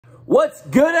What's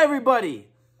good, everybody?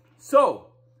 So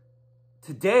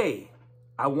today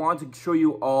I want to show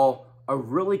you all a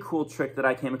really cool trick that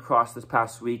I came across this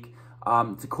past week.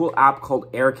 It's a cool app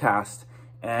called AirCast,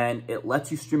 and it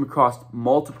lets you stream across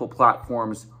multiple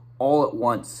platforms all at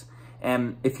once.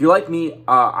 And if you're like me,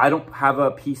 I don't have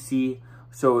a PC,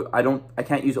 so I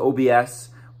can't use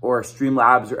OBS or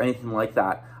Streamlabs or anything like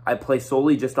that. I play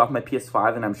solely just off my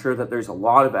PS5, and I'm sure that there's a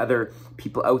lot of other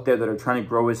people out there that are trying to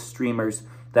grow as streamers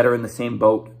that are in the same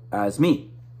boat as me.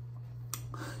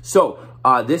 So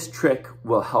this trick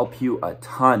will help you a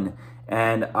ton,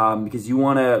 and because you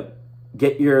want to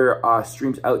get your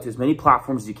streams out to as many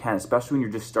platforms as you can, especially when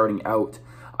you're just starting out.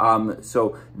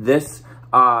 So this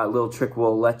little trick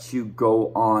will let you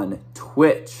go on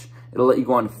Twitch. It'll let you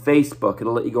go on Facebook.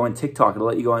 It'll let you go on TikTok. It'll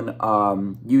let you go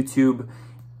on YouTube,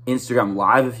 Instagram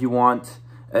Live if you want.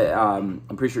 I'm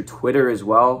pretty sure Twitter as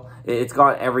well. It's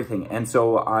got everything. And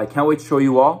so I can't wait to show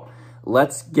you all.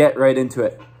 Let's get right into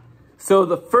it. So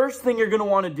the first thing you're going to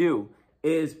want to do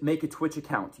is make a Twitch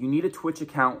account. You need a Twitch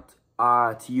account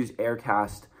to use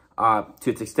AirCast to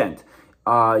its extent.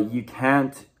 You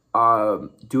can't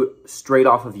do it straight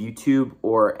off of YouTube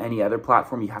or any other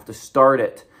platform. You have to start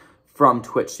it from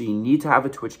Twitch. So you need to have a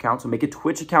Twitch account. So make a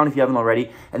Twitch account if you haven't already.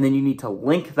 And then you need to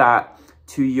link that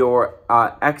to your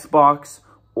Xbox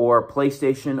or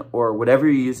PlayStation or whatever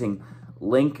you're using.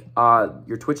 Link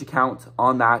your Twitch account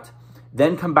on that.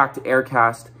 Then come back to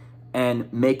AirCast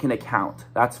and make an account.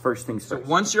 That's first things first. So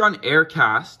once you're on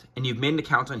AirCast and you've made an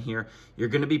account on here, you're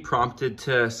going to be prompted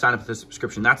to sign up for the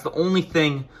subscription. That's the only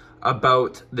thing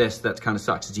about this that kind of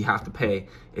sucks, is you have to pay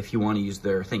if you want to use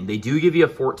their thing. They do give you a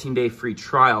 14-day free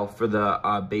trial for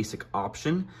the basic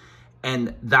option,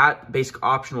 and that basic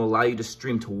option will allow you to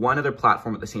stream to one other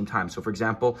platform at the same time. So for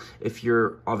example, if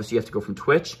obviously you have to go from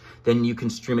Twitch, then you can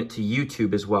stream it to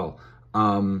YouTube as well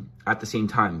at the same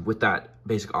time with that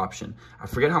basic option. I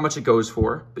forget how much it goes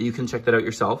for, but you can check that out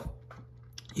yourself.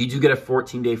 You do get a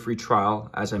 14-day free trial,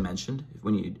 as I mentioned,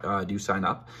 when you do sign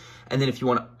up. And then if you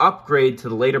want to upgrade to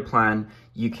the later plan,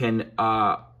 you can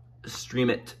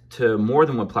stream it to more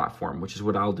than one platform, which is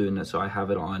what I'll do. And so I have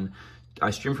it on,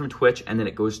 I stream from Twitch, and then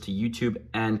it goes to YouTube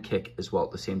and Kick as well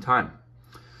at the same time.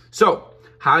 So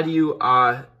how do you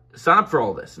sign up for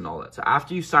all this and all that? So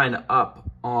after you sign up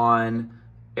on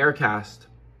AirCast,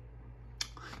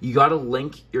 you got to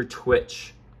link your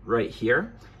Twitch right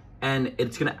here, and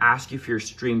it's going to ask you for your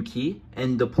stream key.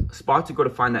 And the spot to go to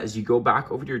find that is you go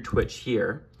back over to your Twitch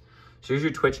here. So here's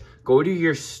your Twitch. Go to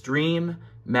your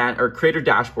creator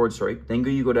dashboard, sorry. Then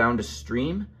you go down to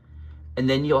stream, and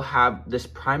then you'll have this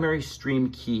primary stream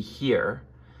key here,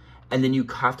 and then you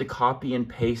have to copy and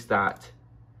paste that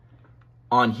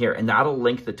on here, and that'll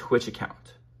link the Twitch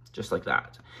account, just like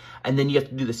that. And then you have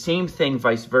to do the same thing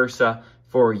vice versa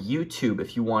for YouTube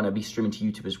if you want to be streaming to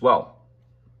YouTube as well.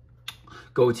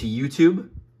 Go to YouTube,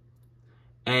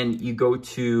 and you go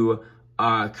to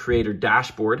creator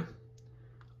dashboard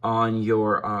on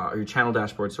your channel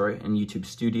dashboard, sorry, in YouTube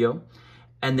Studio.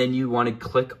 And then you want to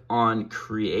click on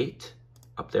create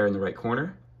up there in the right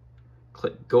corner.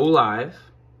 Click go live.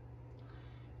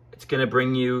 It's going to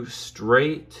bring you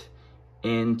straight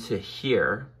into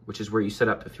here, which is where you set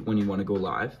up when you want to go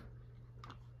live.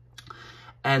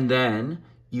 And then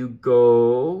you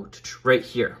go to right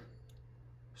here.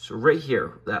 So right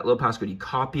here, that little passcode, you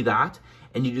copy that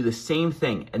and you do the same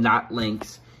thing, and that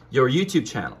links your YouTube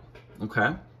channel,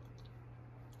 okay?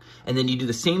 And then you do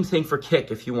the same thing for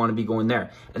Kick if you want to be going there.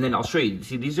 And then I'll show you.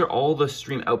 See, these are all the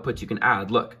stream outputs you can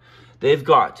add. Look, they've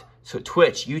got, so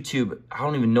Twitch, YouTube, I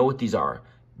don't even know what these are.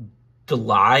 The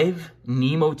Live,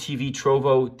 Nemo TV,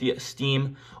 Trovo, the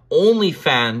Steam,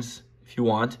 OnlyFans, if you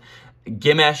want,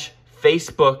 Gimesh,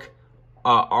 Facebook,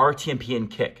 RTMP,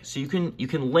 and Kick. So you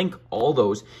can link all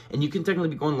those, and you can technically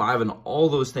be going live on all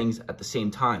those things at the same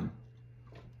time.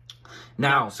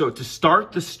 Now, so to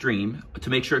start the stream, to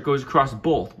make sure it goes across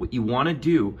both, what you want to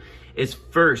do is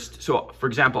first, so for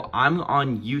example, I'm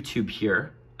on YouTube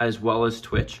here as well as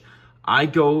Twitch. I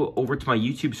go over to my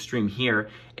YouTube stream here,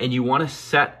 and you want to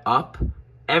set up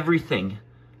everything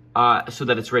so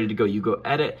that it's ready to go. You go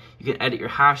edit, you can edit your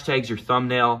hashtags, your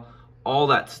thumbnail, all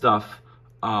that stuff,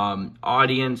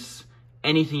 audience,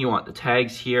 anything you want, the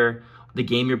tags here, the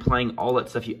game you're playing, all that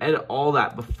stuff. You edit all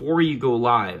that before you go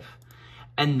live.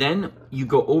 And then you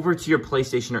go over to your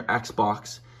PlayStation or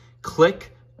Xbox,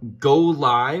 click go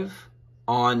live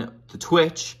on the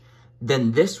Twitch,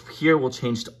 then this here will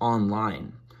change to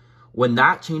online. When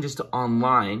that changes to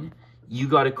online, you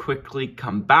got to quickly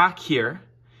come back here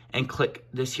and click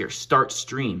this here, start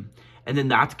stream. And then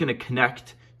that's going to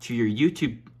connect to your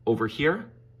YouTube over here.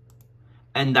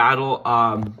 and that'll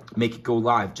make it go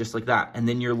live just like that. And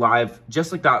then you're live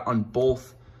just like that on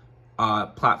both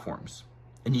platforms.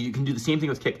 And you can do the same thing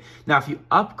with Kick. Now, if you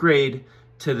upgrade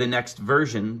to the next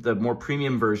version, the more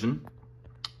premium version,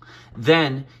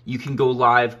 then you can go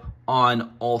live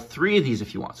on all three of these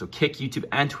if you want. So Kick, YouTube,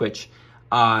 and Twitch,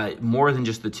 more than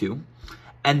just the two.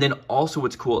 And then also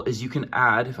what's cool is you can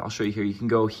add, I'll show you here, you can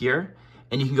go here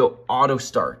and you can go auto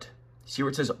start. See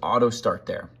where it says auto start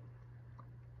there?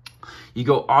 You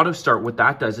go auto start. What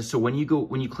that does is, so when you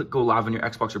click go live on your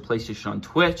Xbox or PlayStation on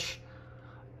Twitch,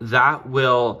 that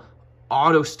will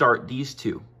auto start these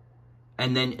two.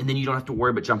 And then you don't have to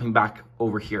worry about jumping back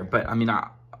over here. But I mean,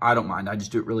 I don't mind. I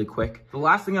just do it really quick. The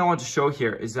last thing I want to show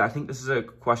here is that I think this is a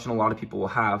question a lot of people will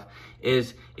have,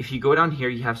 is if you go down here,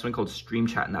 you have something called Stream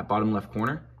Chat in that bottom left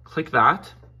corner. Click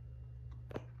that.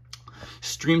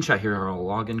 Stream Chat here, I'll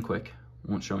log in quick.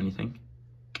 Won't show anything.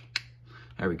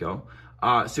 There we go.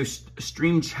 So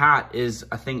Stream Chat is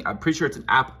a thing, I'm pretty sure it's an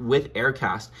app with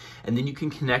AirCast, and then you can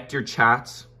connect your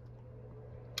chats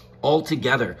all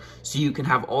together. So you can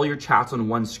have all your chats on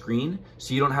one screen,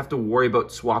 so you don't have to worry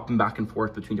about swapping back and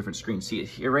forth between different screens. See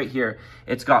here, right here,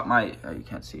 it's got my, you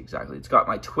can't see exactly, it's got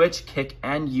my Twitch, Kick,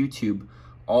 and YouTube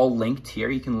all linked here.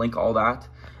 You can link all that.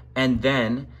 And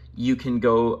then you can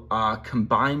go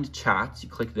combined chats, you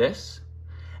click this.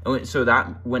 And so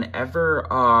that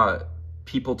whenever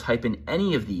people type in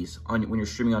any of these on when you're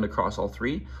streaming on across all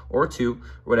three or two,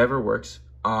 whatever works,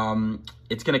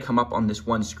 it's gonna come up on this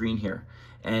one screen here.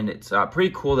 And it's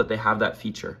pretty cool that they have that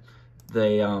feature.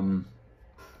 They,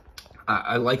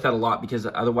 I like that a lot, because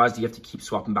otherwise you have to keep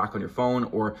swapping back on your phone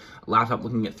or laptop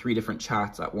looking at 3 different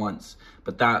chats at once.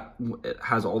 But that, it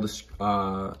has all this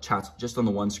chats just on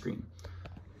the one screen.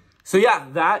 So yeah,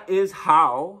 that is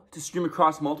how to stream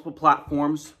across multiple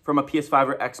platforms from a PS5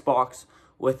 or Xbox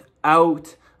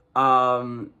without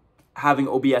having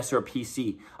OBS or a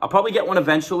PC. I'll probably get one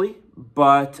eventually,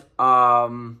 but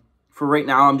for right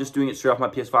now, I'm just doing it straight off my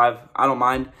PS5. I don't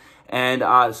mind. And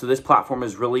so this platform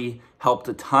has really helped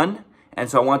a ton. And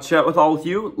so I want to share it with all of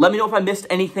you. Let me know if I missed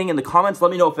anything in the comments. Let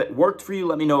me know if it worked for you.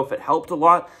 Let me know if it helped a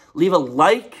lot. Leave a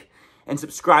like and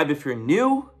subscribe if you're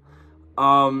new.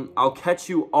 I'll catch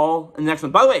you all in the next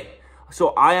one. By the way, so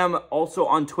I am also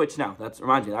on Twitch now.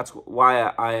 Reminds me, that's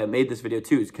why I made this video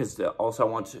too, is because also I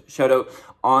want to shout out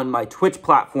on my Twitch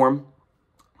platform.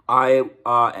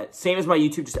 Same as my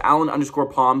YouTube, just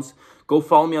Alan_Palms. Go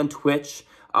follow me on Twitch.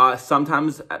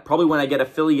 Sometimes, probably when I get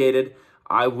affiliated,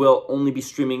 I will only be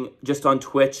streaming just on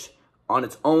Twitch on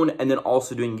its own, and then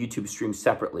also doing YouTube streams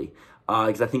separately.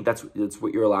 Because I think that's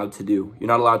what you're allowed to do. You're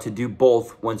not allowed to do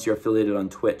both once you're affiliated on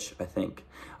Twitch, I think.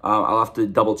 I'll have to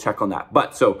double check on that.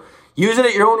 But so use it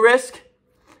at your own risk,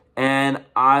 and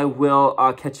I will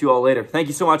catch you all later. Thank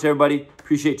you so much, everybody.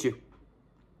 Appreciate you.